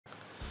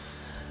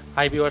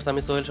Hi viewers,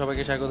 আমি সোহেল।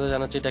 সবাইকে স্বাগত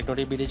জানাচ্ছি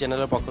টেকনোটিউববিডি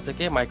চ্যানেলের পক্ষ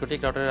থেকে। মাইক্রোটিক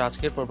রাউটারের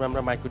আজকের পর্বে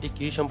আমরা মাইক্রোটিক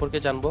কিউ সম্পর্কে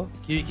জানবো।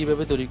 কিউ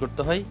কিভাবে তৈরি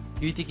করতে হয়,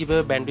 কিউতে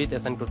কিভাবে ব্যান্ডউইথ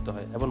অ্যাসাইন করতে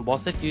হয় এবং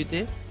বসের কিউতে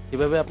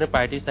কিভাবে আপনি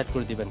প্রায়োরিটি সেট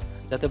করে দিবেন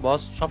যাতে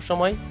বস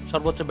সবসময়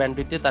সর্বোচ্চ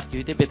ব্যান্ডউইথে তার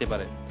কিউতে পেতে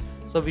পারে।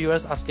 সো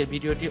ভিউয়ার্স, আজকের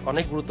ভিডিওটি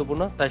অনেক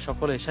গুরুত্বপূর্ণ, তাই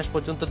সকলে শেষ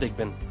পর্যন্ত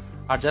দেখবেন।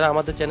 আর যারা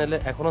আমাদের চ্যানেলে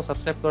এখনও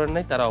সাবস্ক্রাইব করেন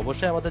নাই তারা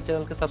অবশ্যই আমাদের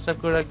চ্যানেলকে সাবস্ক্রাইব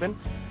করে রাখবেন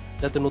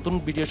যাতে নতুন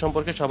ভিডিও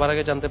সম্পর্কে সবার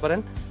আগে জানতে পারেন।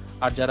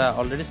 আর যারা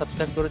অলরেডি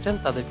সাবস্ক্রাইব করেছেন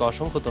তাদেরকে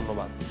অসংখ্য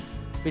ধন্যবাদ।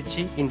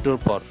 ফিরছি ইন্ট্রোর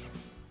পর।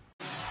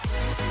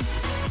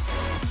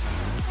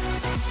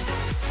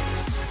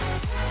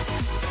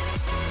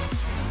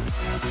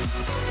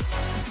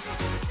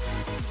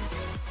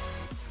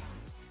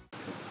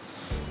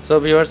 সো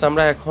ভিউয়ার্স,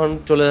 আমরা এখন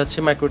চলে যাচ্ছি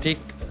মাইক্রোটিক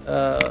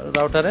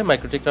রাউটারে।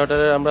 মাইক্রোটিক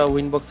রাউটারে আমরা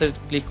উইনবক্সে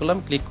ক্লিক করলাম।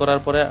 ক্লিক করার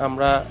পরে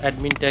আমরা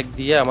অ্যাডমিন ট্যাগ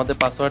দিয়ে আমাদের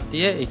পাসওয়ার্ড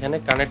দিয়ে এখানে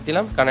কানেক্ট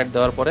দিলাম। কানেক্ট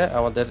দেওয়ার পরে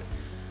আমাদের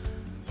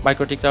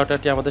মাইক্রোটিক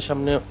রাউটারটি আমাদের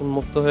সামনে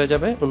উন্মুক্ত হয়ে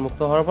যাবে। উন্মুক্ত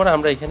হওয়ার পরে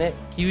আমরা এখানে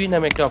কিউই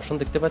নামে একটা অপশন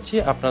দেখতে পাচ্ছি।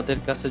 আপনাদের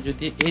কাছে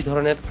যদি এই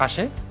ধরনের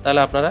আসে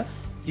তাহলে আপনারা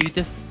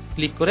কিউইতে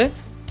ক্লিক করে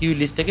কিউ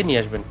লিস্টটাকে নিয়ে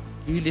আসবেন।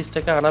 কিউ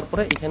লিস্টটাকে আনার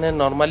পরে এখানে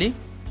নর্মালি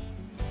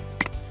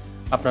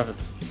আপনার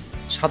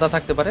সাদা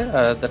থাকতে পারে,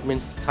 দ্যাট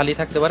মিনস খালি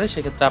থাকতে পারে।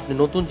 সেক্ষেত্রে আপনি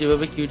নতুন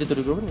যেভাবে কিউইটি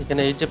তৈরি করবেন,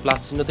 এখানে এই যে প্লাস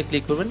চিহ্নতে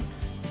ক্লিক করবেন।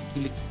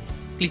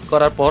 ক্লিক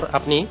করার পর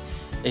আপনি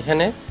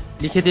এখানে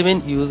লিখে দেবেন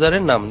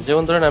ইউজারের নাম।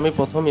 যেমন ধরেন আমি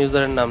প্রথম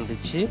ইউজারের নাম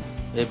দিচ্ছি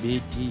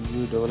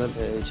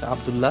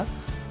আব্দুল্লাহ।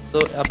 সো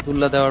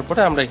আব্দুল্লাহ দেওয়ার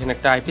পরে আমরা এখানে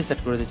একটা আইপি সেট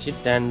করে দিচ্ছি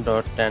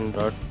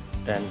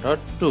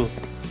 10.10.10.2।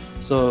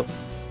 সো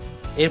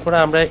এরপরে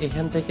আমরা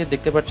এখান থেকে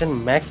দেখতে পাচ্ছেন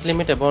ম্যাক্স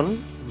লিমিট এবং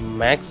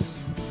max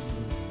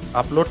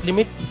upload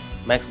limit,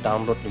 max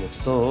download limit.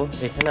 So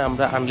এখানে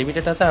আমরা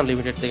আনলিমিটেড আছে,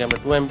 আনলিমিটেড থেকে আমরা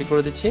 2 MB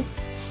করে দিচ্ছি।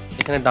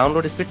 এখানে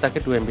ডাউনলোড স্পিড তাকে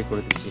 2 MB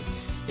করে দিচ্ছি।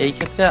 এই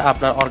ক্ষেত্রে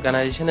আপনার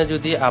অর্গানাইজেশনে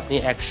যদি আপনি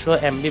 100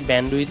 MB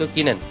ব্যান্ডউইথও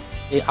কিনেন,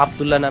 এই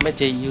আব্দুল্লাহ নামে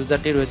যে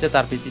ইউজারটি রয়েছে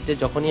তার পিসিতে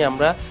যখনই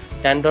আমরা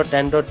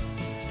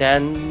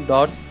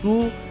 10.10.10.2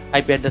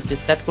 আইপি অ্যাড্রেসটি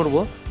সেট করব,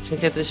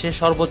 সেক্ষেত্রে সে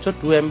সর্বোচ্চ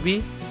 2 MB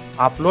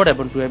আপলোড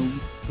এবং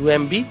 2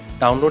 MB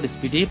ডাউনলোড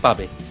স্পিডই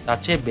পাবে, তার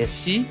চেয়ে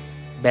বেশি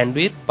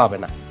ব্যান্ডউইথ পাবে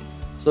না।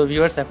 সো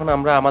ভিউয়ার্স, এখন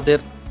আমরা আমাদের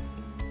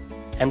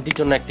এমডির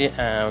জন্য একটি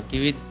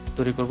কিউই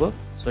তৈরি করব।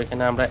 সো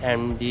এখানে আমরা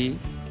এমডি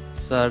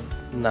সার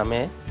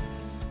নামে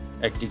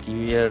একটি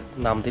কিউই এর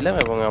নাম দিলাম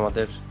এবং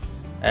আমাদের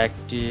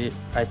একটি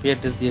আইপি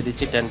অ্যাড্রেস দিয়ে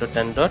দিচ্ছি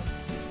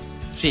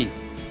 10.10.3।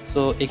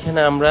 সো এখানে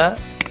আমরা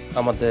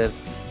আমাদের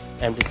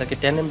এমডি সারকে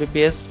 10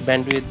 Mbps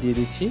ব্যান্ডউইথ দিয়ে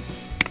দিচ্ছি।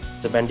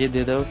 সো ব্যান্ডউইথ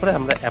দিয়ে দেওয়ার পরে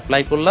আমরা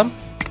অ্যাপ্লাই করলাম,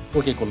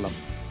 ওকে করলাম।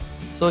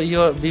 সো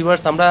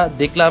ভিউয়ার্স, আমরা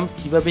দেখলাম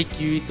কিভাবে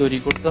কিউই তৈরি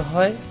করতে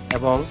হয়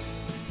এবং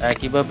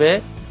কিভাবে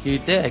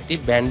কিউইতে একটি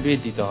ব্যান্ডউইথ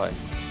দিতে হয়।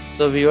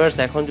 সো ভিউয়ার্স,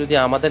 এখন যদি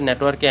আমাদের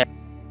নেটওয়ার্কে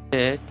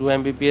 2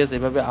 Mbps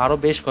এভাবে আরও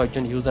বেশ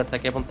কয়েকজন ইউজার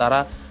থাকে এবং তারা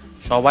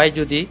সবাই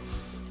যদি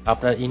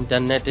আপনার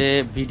ইন্টারনেটে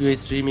ভিডিও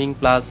স্ট্রিমিং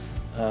প্লাস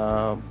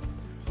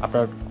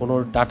আপনার কোনো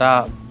ডাটা,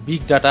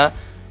 বিগ ডাটা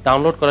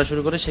ডাউনলোড করা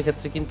শুরু করে,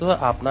 সেক্ষেত্রে কিন্তু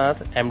আপনার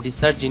এমডি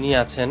স্যার যিনি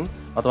আছেন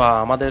অথবা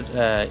আমাদের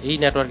এই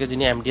নেটওয়ার্কে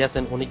যিনি এমডি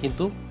আছেন উনি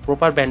কিন্তু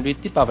প্রপার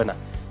ব্যান্ডউইথটি পাবে না।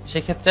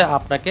 সেক্ষেত্রে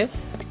আপনাকে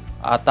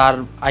তার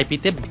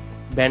আইপিতে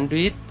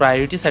ব্যান্ডউইথ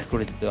প্রায়োরিটি সেট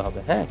করে দিতে হবে।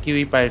 হ্যাঁ,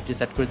 কিউই প্রায়োরিটি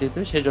সেট করে দিতে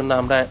হবে। সেই জন্য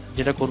আমরা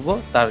যেটা করব,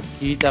 তার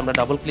কিউইতে আমরা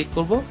ডাবল ক্লিক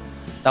করব।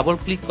 ডাবল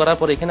ক্লিক করার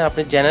পর এখানে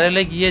আপনি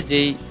জেনারেলে গিয়ে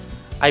যেই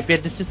আইপি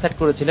অ্যাড্রেসটি সেট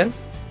করেছিলেন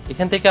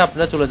এখান থেকে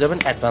আপনারা চলে যাবেন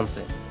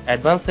অ্যাডভান্সে।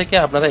 অ্যাডভান্স থেকে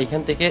আপনারা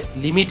এখান থেকে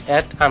লিমিট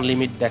অ্যাট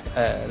আনলিমিট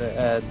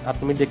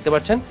দেখতে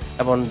পাচ্ছেন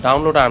এবং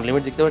ডাউনলোড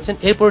আনলিমিট দেখতে পাচ্ছেন।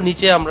 এরপর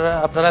নিচে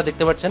আপনারা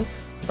দেখতে পাচ্ছেন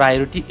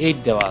প্রায়োরিটি 8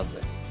 দেওয়া আছে।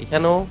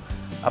 এখানেও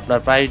আপনার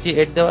প্রায়োরিটি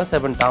 8 দেওয়া আছে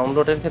এবং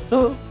ডাউনলোডের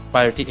ক্ষেত্রেও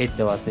প্রায়োরিটি 8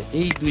 দেওয়া আছে।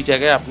 এই দুই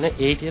জায়গায় আপনি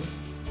 8 এর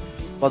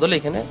বদলে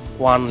এখানে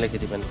 1 লিখে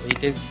দিবেন।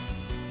 8 এর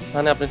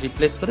স্থানে আপনি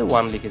রিপ্লেস করে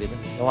 1 লিখে দিবেন।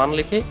 1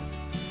 লিখে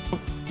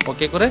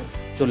ওকে করে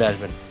চলে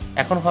আসবেন।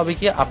 এখন হবে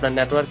কি, আপনার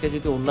নেটওয়ার্কে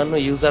যদি অন্যান্য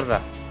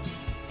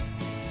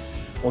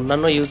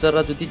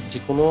ইউজাররা যদি যে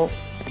কোনো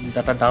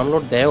ডাটা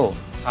ডাউনলোড দেয়ও,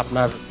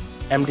 আপনার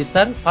এমডি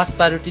স্যার ফার্স্ট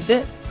প্রায়োরিটিতে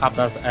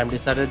আপনার এমডি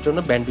স্যারের জন্য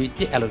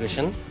ব্যান্ডউইথটি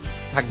অ্যালোকেশন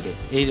থাকবে।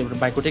 এই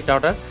মাইক্রোটিক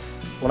রাউটার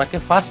ওনাকে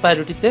ফার্স্ট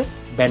প্রায়োরিটিতে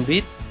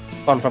ব্যান্ডউইথ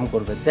কনফার্ম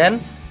করবে, দেন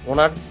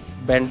ওনার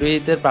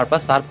ব্যান্ডউইথের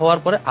পারপাস সার্ভ হওয়ার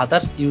পরে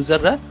আদার্স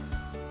ইউজাররা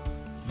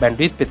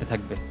ব্যান্ডউইথ পেতে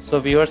থাকবে। সো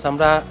ভিউয়ার্স,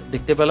 আমরা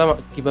দেখতে পেলাম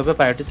কিভাবে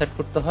প্রায়োরিটি সেট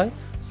করতে হয়।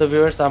 সো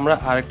ভিউয়ার্স, আমরা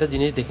আরেকটা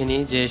জিনিস দেখে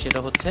নিই, যে সেটা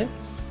হচ্ছে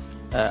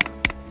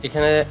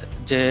এখানে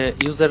যে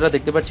ইউজাররা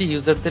দেখতে পাচ্ছি,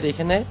 ইউজারদের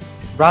এখানে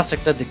ব্রাস্ট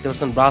একটা দেখতে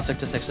পাচ্ছেন, ব্রাস্ট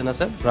একটা সেকশন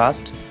আছে,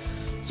 ব্রাস্ট।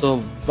 সো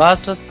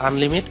ব্রাস্ট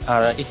আনলিমিট,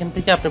 আর এখান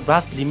থেকে আপনি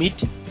ব্রাস্ট লিমিট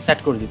সেট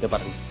করে দিতে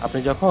পারেন। আপনি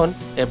যখন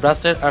এই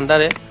ব্রাস্টের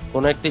আন্ডারে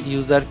কোনো একটা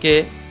ইউজারকে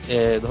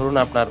ধরুন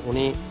আপনার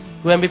উনি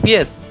 2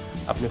 Mbps,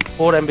 আপনি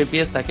 4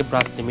 Mbps তাকে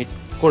ব্রাস্ট লিমিট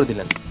করে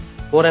দিলেন।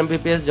 4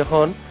 Mbps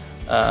যখন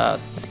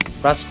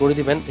ব্রাস্ট করে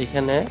দিবেন,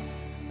 এখানে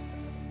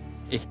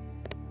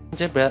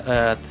যে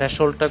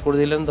থ্রেশহোল্ডটা করে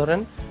দিলেন ধরেন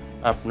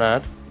আপনার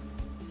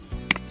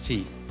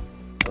 3,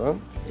 এবং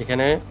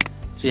এখানে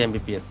 3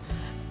 Mbps।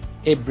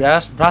 এই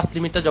ব্রাস্ট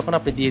লিমিটটা যখন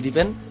আপনি দিয়ে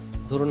দিবেন,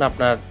 ধরুন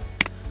আপনার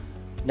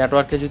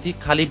নেটওয়ার্কে যদি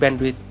খালি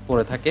ব্যান্ডউইথ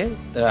পড়ে থাকে,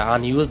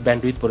 আনইউজ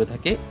ব্যান্ডউইথ পড়ে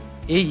থাকে,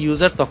 এই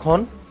ইউজার তখন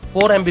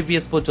 4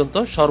 Mbps পর্যন্ত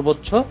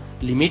সর্বোচ্চ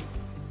লিমিট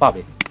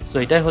পাবে। সো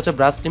এটাই হচ্ছে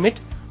ব্রাশ লিমিট।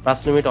 ব্রাশ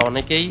লিমিট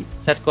অনেকেই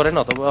সেট করেন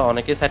অথবা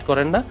অনেকেই সেট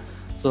করেন না।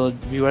 সো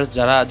ভিউয়ার্স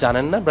যারা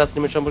জানেন না ব্রাশ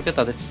লিমিট সম্পর্কে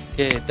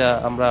তাদেরকে এটা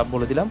আমরা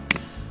বলে দিলাম।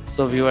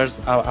 সো ভিউয়ার্স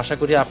আশা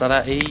করি আপনারা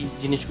এই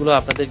জিনিসগুলো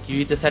আপনাদের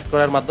কিউইতে সেট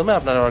করার মাধ্যমে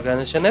আপনার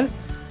অর্গানাইজেশনের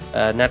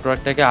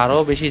নেটওয়ার্কটাকে আরও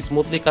বেশি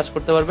স্মুথলি কাজ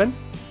করতে পারবেন।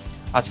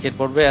 আজকের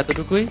পর্বে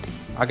এতটুকুই।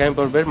 আগামী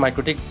পর্বের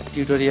মাইক্রোটিক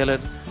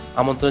টিউটোরিয়ালের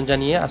আমন্ত্রণ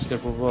জানিয়ে আজকের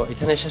পর্ব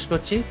এখানে শেষ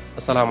করছি।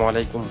 আসসালামু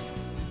আলাইকুম।